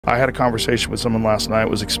I had a conversation with someone last night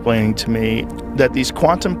was explaining to me that these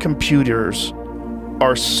quantum computers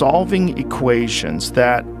are solving equations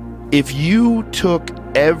that if you took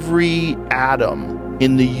every atom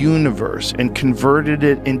in the universe and converted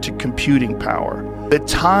it into computing power, the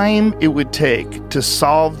time it would take to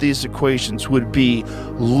solve these equations would be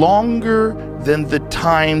longer than the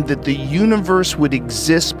time that the universe would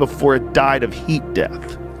exist before it died of heat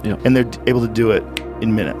death. Yeah. And they're able to do it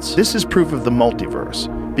in minutes. This is proof of the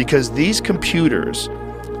multiverse because these computers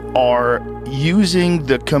are using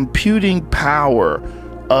the computing power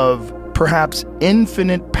of perhaps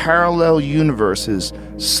infinite parallel universes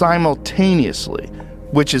simultaneously,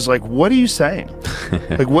 which is like, what are you saying?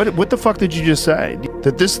 Like, what the fuck did you just say?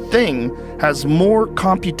 That this thing has more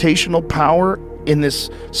computational power in this,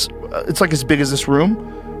 it's like as big as this room,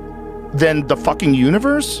 than the fucking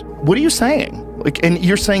universe? What are you saying? Like, and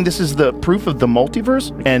you're saying this is the proof of the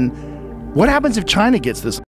multiverse? And what happens if China gets this?